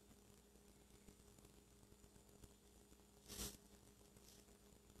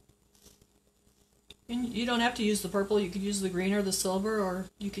 And you don't have to use the purple. You could use the green or the silver, or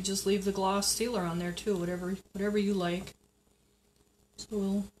you could just leave the gloss sealer on there too, whatever you like.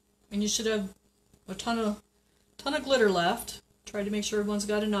 So, and you should have a ton of glitter left. Try to make sure everyone's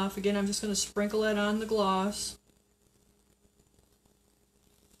got enough. Again, I'm just going to sprinkle that on the gloss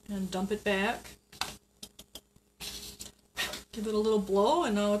and dump it back. Give it a little blow,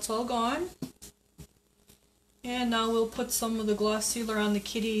 and now it's all gone. And now we'll put some of the gloss sealer on the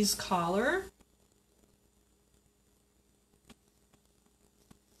kitty's collar.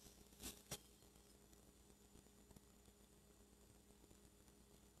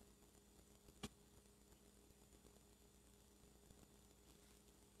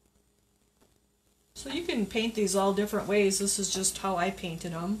 So you can paint these all different ways. This is just how I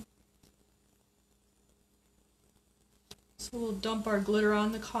painted them. So we'll dump our glitter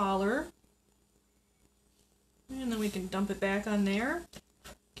on the collar. And then we can dump it back on there.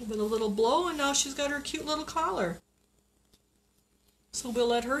 Give it a little blow, and now she's got her cute little collar. So we'll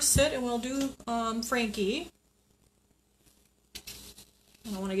let her sit, and we'll do Frankie.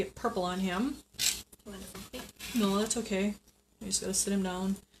 I don't want to get purple on him. No, that's okay. I just gotta sit him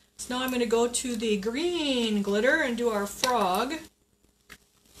down. So now I'm going to go to the green glitter and do our frog.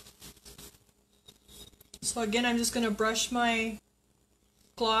 So again, I'm just going to brush my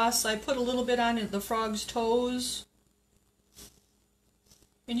gloss. I put a little bit on the frog's toes.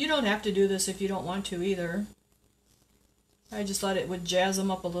 And you don't have to do this if you don't want to either. I just thought it would jazz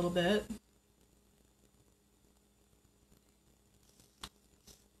them up a little bit.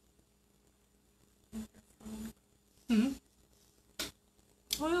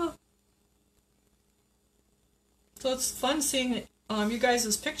 Well, so it's fun seeing you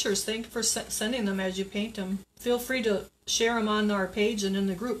guys' pictures. Thank you for sending them as you paint them. Feel free to share them on our page and in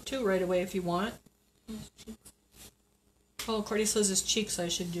the group too right away if you want. Oh, Cordy says his cheeks I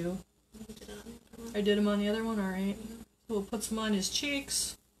should do. I did them on the other one, alright. So we'll put some on his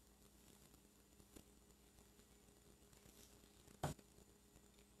cheeks.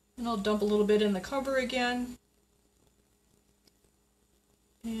 And I'll dump a little bit in the cover again.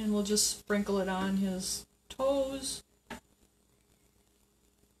 And we'll just sprinkle it on his toes.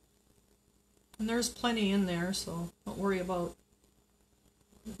 And there's plenty in there, so don't worry about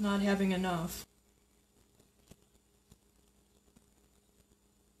not having enough.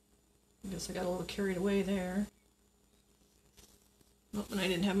 I guess I got a little carried away there. Oh, and I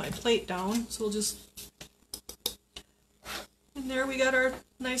didn't have my plate down, so we'll just... And there we got our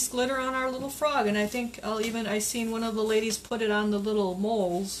nice glitter on our little frog, and I think I seen one of the ladies put it on the little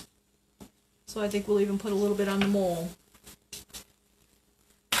moles. So I think we'll even put a little bit on the mole.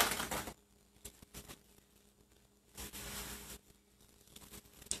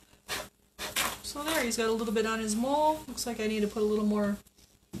 So there, he's got a little bit on his mole. Looks like I need to put a little more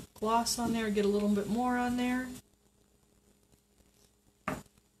gloss on there, get a little bit more on there.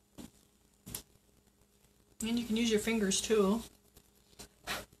 And you can use your fingers too.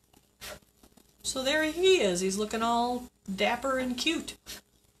 So there he is. He's looking all dapper and cute.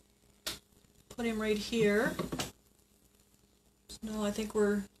 Put him right here. So now I think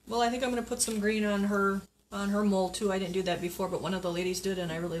I'm going to put some green on her mole too. I didn't do that before, but one of the ladies did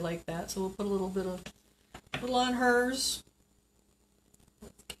and I really like that. So we'll put a little on hers.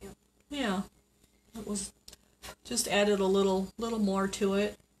 That's cute. Yeah. It was just added a little more to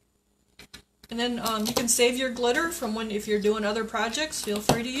it. And then you can save your glitter from if you're doing other projects. Feel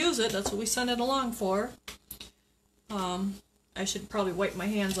free to use it. That's what we sent it along for. I should probably wipe my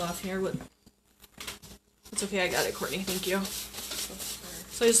hands off here, but it's okay. I got it, Courtney. Thank you.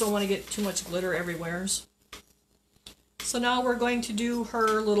 So I just don't want to get too much glitter everywhere. So now we're going to do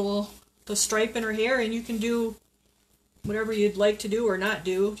the stripe in her hair, and you can do whatever you'd like to do or not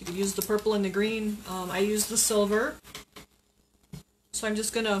do. You could use the purple and the green. I use the silver. So I'm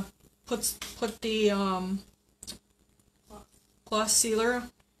just gonna put the gloss sealer,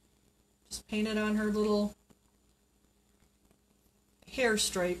 just paint it on her little hair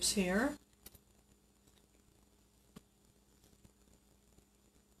stripes here.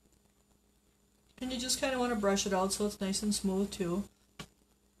 And you just kind of want to brush it out so it's nice and smooth too,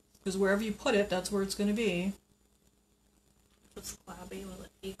 because wherever you put it, that's where it's going to be. If it's globby, will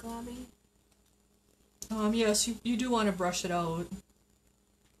it be globby? Yes, you do want to brush it out.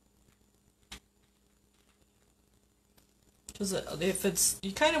 Because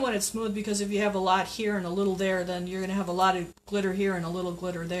you kind of want it smooth, because if you have a lot here and a little there, then you're going to have a lot of glitter here and a little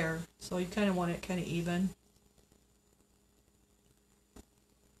glitter there. So you kind of want it kind of even.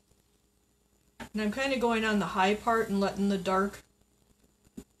 And I'm kind of going on the high part and letting the dark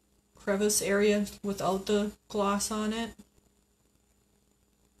crevice area without the gloss on it.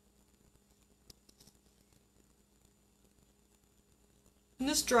 And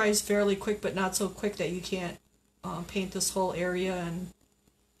this dries fairly quick, but not so quick that you can't paint this whole area and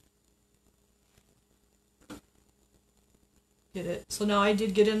get it. So now I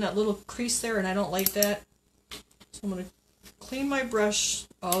did get in that little crease there, and I don't like that. So I'm going to clean my brush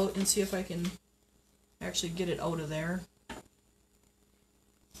out and see if I can actually get it out of there.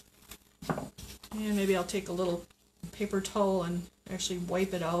 And maybe I'll take a little paper towel and actually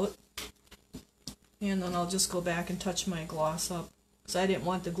wipe it out. And then I'll just go back and touch my gloss up, because I didn't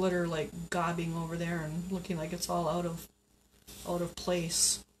want the glitter like gobbing over there and looking like it's all out of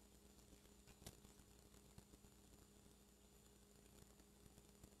place.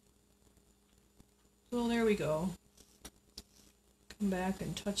 So there we go. Come back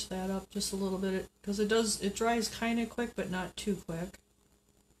and touch that up just a little bit, because it dries kind of quick but not too quick.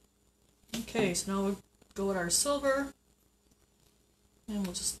 Okay, so now we'll go with our silver and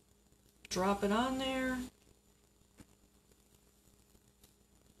we'll just drop it on there.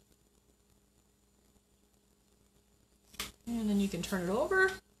 And then you can turn it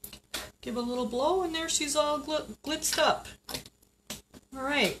over, give it a little blow, and there she's all glitzed up.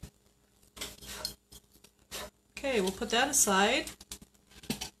 Alright, Okay, we'll put that aside.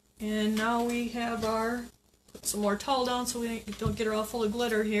 And now we have our, put some more towel down so we don't get her all full of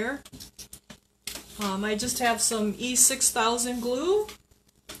glitter here. I just have some E6000 glue.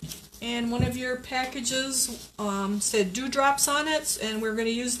 And one of your packages said dewdrops on it, and we're going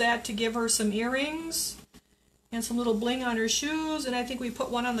to use that to give her some earrings and some little bling on her shoes, and I think we put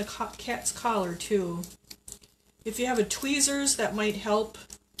one on the cat's collar too. If you have a tweezers, that might help.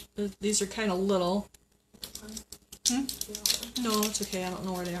 These are kind of little. Hmm? No, it's okay. I don't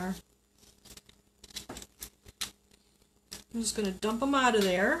know where they are. I'm just going to dump them out of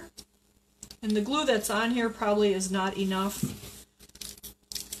there. And the glue that's on here probably is not enough.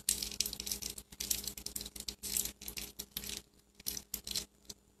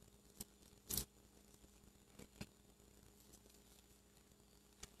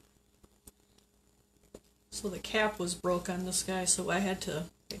 So the cap was broke on this guy, so I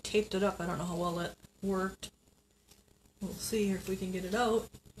taped it up. I don't know how well that worked. We'll see here if we can get it out.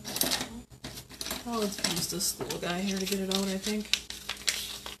 Oh, let's use this little guy here to get it out, I think.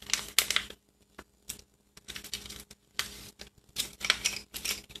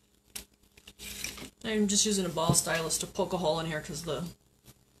 I'm just using a ball stylus to poke a hole in here because the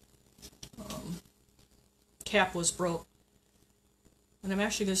cap was broke. And I'm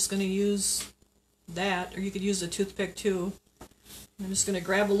actually just going to use that, or you could use a toothpick too. I'm just going to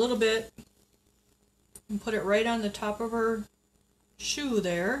grab a little bit and put it right on the top of her shoe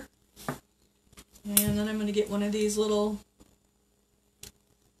there. And then I'm going to get one of these little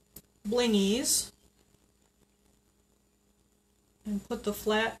blingies and put the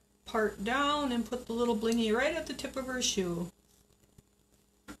flat part down and put the little blingy right at the tip of her shoe.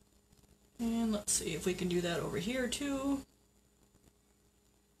 And let's see if we can do that over here too.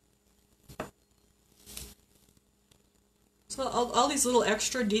 So all these little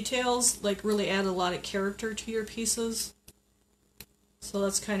extra details like really add a lot of character to your pieces. So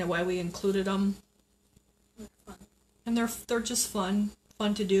that's kind of why we included them. They're fun. And they're just fun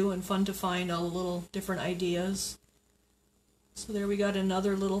to do and fun to find all the little different ideas. So there we got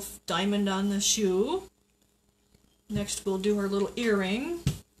another little diamond on the shoe. Next we'll do her little earring.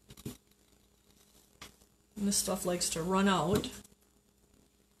 And this stuff likes to run out.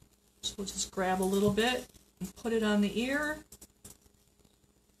 So we'll just grab a little bit and put it on the ear.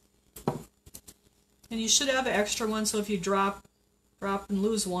 And you should have an extra one, so if you drop and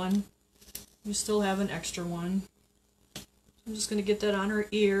lose one, you still have an extra one. I'm just going to get that on her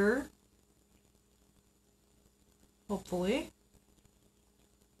ear. Hopefully.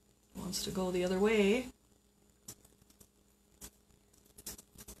 Wants to go the other way.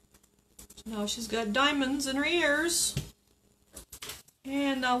 So now she's got diamonds in her ears.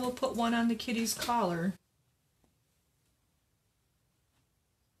 And now we'll put one on the kitty's collar.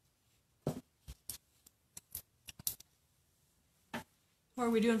 What are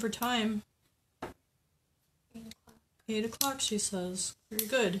we doing for time? 8 o'clock. 8 o'clock, she says. Very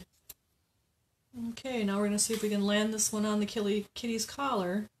good. Okay, now we're going to see if we can land this one on the kitty's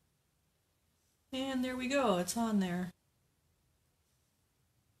collar. And there we go, it's on there.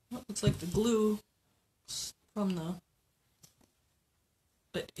 Well, looks like the glue from the...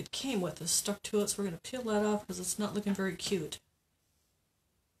 But it came with us, stuck to it, so we're going to peel that off because it's not looking very cute.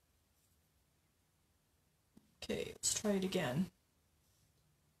 Okay, let's try it again.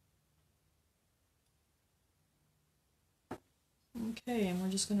 Okay, and we're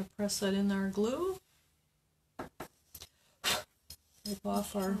just going to press that in our glue. Wipe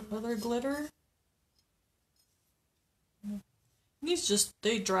off our other glitter. These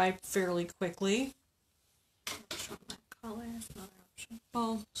they dry fairly quickly. Collar is another option.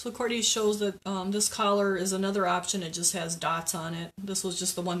 Oh, so Courtney shows that this collar is another option. It just has dots on it. This was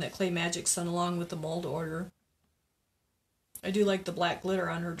just the one that Clay Magic sent along with the mold order. I do like the black glitter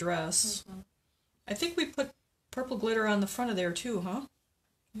on her dress. Mm-hmm. I think we put purple glitter on the front of there too, huh?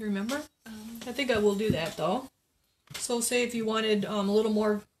 You remember? I think I will do that though. So say if you wanted a little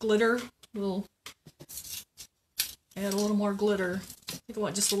more glitter, we'll add a little more glitter. I think I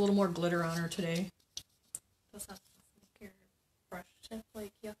want just a little more glitter on her today. Does that make your brush tip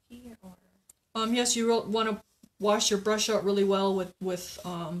like yucky or? Yes, you want to wash your brush out really well with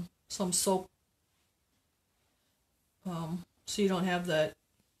some soap, so you don't have that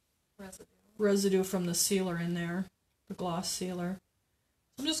residue from the sealer in there, the gloss sealer.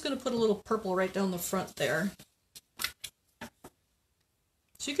 I'm just going to put a little purple right down the front there.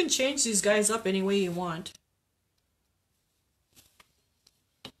 So you can change these guys up any way you want.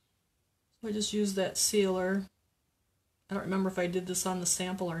 So I just used that sealer. I don't remember if I did this on the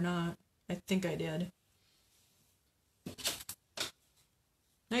sample or not. I think I did.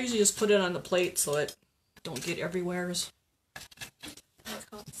 I usually just put it on the plate so it don't get everywheres.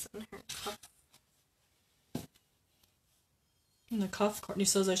 In her cuff. In the cuff? Courtney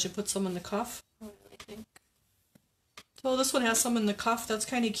says I should put some in the cuff. What do I think? So this one has some in the cuff. That's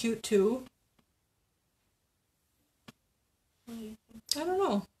kind of cute too. What do you think? I don't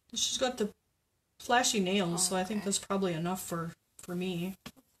know. She's got the flashy nails, so I think okay. that's probably enough for me.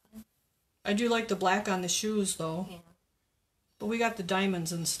 I do like the black on the shoes though. Yeah. But we got the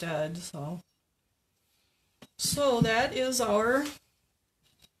diamonds instead, so. So that is our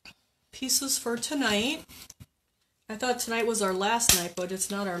pieces for tonight. I thought tonight was our last night, but it's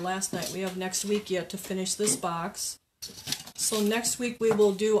not our last night. We have next week yet to finish this box. So next week we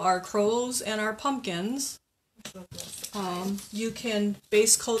will do our crows and our pumpkins. You can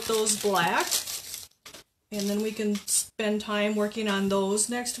base coat those black, and then we can spend time working on those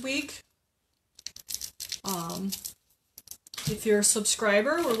next week. If you're a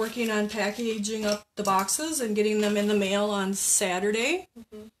subscriber, we're working on packaging up the boxes and getting them in the mail on Saturday.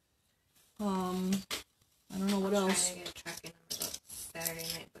 I don't know what else. I'm trying to get a tracking number about Saturday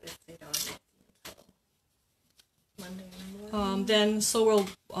night, but if they don't, until Monday morning. Then so we'll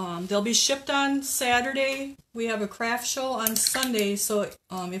they'll be shipped on Saturday. We have a craft show on Sunday, so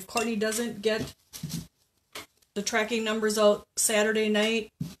if Courtney doesn't get the tracking numbers out Saturday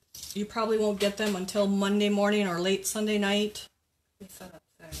night, you probably won't get them until Monday morning or late Sunday night. We set up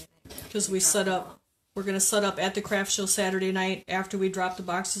Saturday night. Because we're going to set up at the craft show Saturday night after we drop the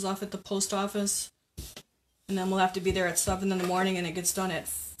boxes off at the post office. And then we'll have to be there at 7 in the morning, and it gets done at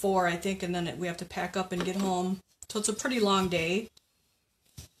 4, I think, and then we have to pack up and get home. So it's a pretty long day.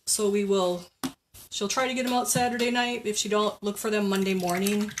 So she'll try to get them out Saturday night. If she don't, look for them Monday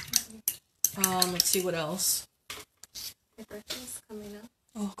morning. Let's see what else. My birthday's coming up.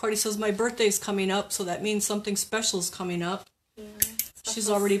 Oh, Courtney says my birthday's coming up, so that means something special's coming up. Yeah, She's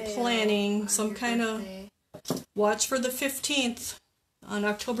already sale planning on some your kind birthday. of watch for the 15th, on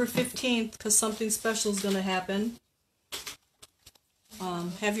October 15th, because something special is going to happen.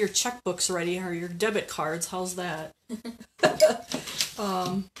 Have your checkbooks ready, or your debit cards. How's that?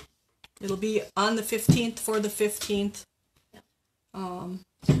 It'll be on the 15th for the 15th.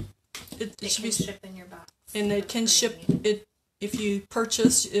 It should be ship in your box. And it can ship it if you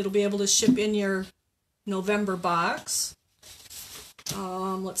purchase. It'll be able to ship in your November box.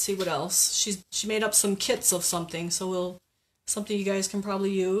 Let's see what else. She made up some kits of something, so something you guys can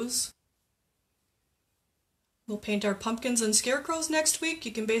probably use. We'll paint our pumpkins and scarecrows next week.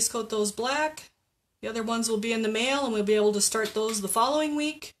 You can base coat those black. The other ones will be in the mail, and we'll be able to start those the following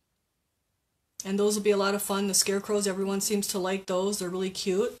week. And those will be a lot of fun. The scarecrows, everyone seems to like those. They're really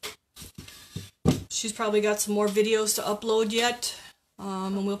cute. She's probably got some more videos to upload yet.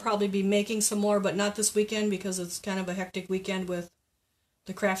 And we'll probably be making some more, but not this weekend because it's kind of a hectic weekend with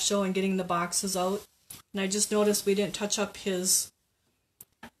the craft show and getting the boxes out. And I just noticed we didn't touch up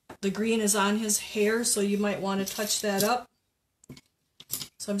the green is on his hair, so you might want to touch that up.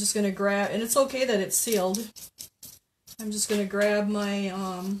 So I'm just going to grab, and it's okay that it's sealed. I'm just going to grab my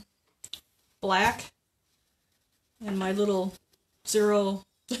black and my little zero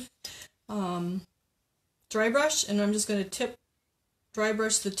dry brush, and I'm just going to dry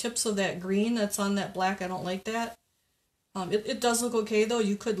brush the tips of that green that's on that black. I don't like that. It does look okay though.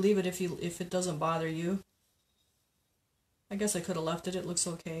 You could leave it if it doesn't bother you. I guess I could have left it. It looks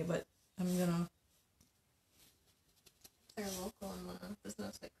okay, but I'm gonna. They're local in the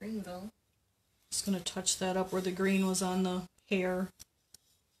business at Greenville. Just gonna touch that up where the green was on the hair.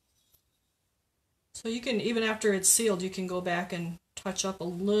 So you can, even after it's sealed, you can go back and touch up a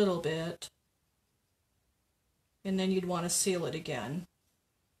little bit. And then you'd want to seal it again.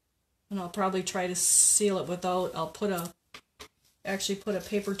 And I'll probably try to seal it without, I'll actually put a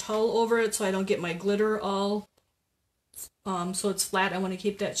paper towel over it so I don't get my glitter all, so it's flat. I want to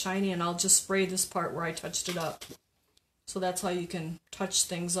keep that shiny, and I'll just spray this part where I touched it up. So that's how you can touch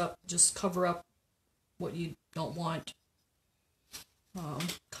things up, just cover up what you don't want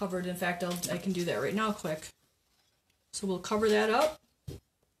covered. In fact, I can do that right now quick. So we'll cover that up.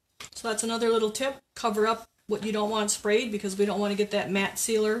 So that's another little tip. Cover up what you don't want sprayed, because we don't want to get that matte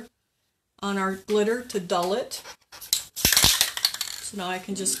sealer on our glitter to dull it. So now I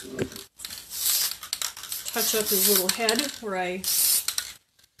can just touch up his little head where I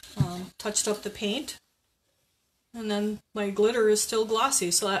touched up the paint. And then my glitter is still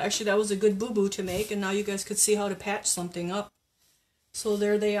glossy. So actually that was a good boo-boo to make, and now you guys could see how to patch something up. So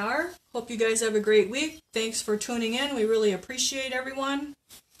there they are. Hope you guys have a great week. Thanks for tuning in. We really appreciate everyone.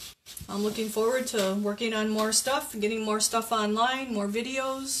 I'm looking forward to working on more stuff, getting more stuff online, more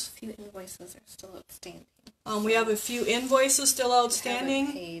videos. A few invoices are still outstanding. We have a few invoices still outstanding.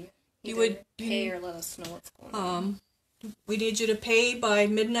 Haven't paid. you would pay or let us know what's going on. We need you to pay by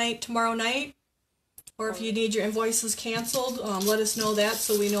midnight tomorrow night. Or if you need your invoices canceled, let us know that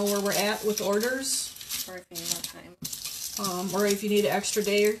so we know where we're at with orders. Or if you need more time. Or if you need an extra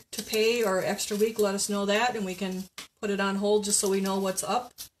day to pay or extra week, let us know that and we can put it on hold just so we know what's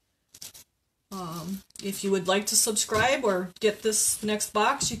up. If you would like to subscribe or get this next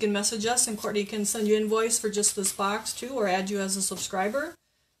box, you can message us and Courtney can send you an invoice for just this box too, or add you as a subscriber.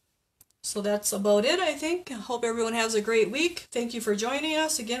 So that's about it, I think. I hope everyone has a great week. Thank you for joining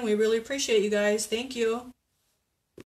us. Again, we really appreciate you guys. Thank you.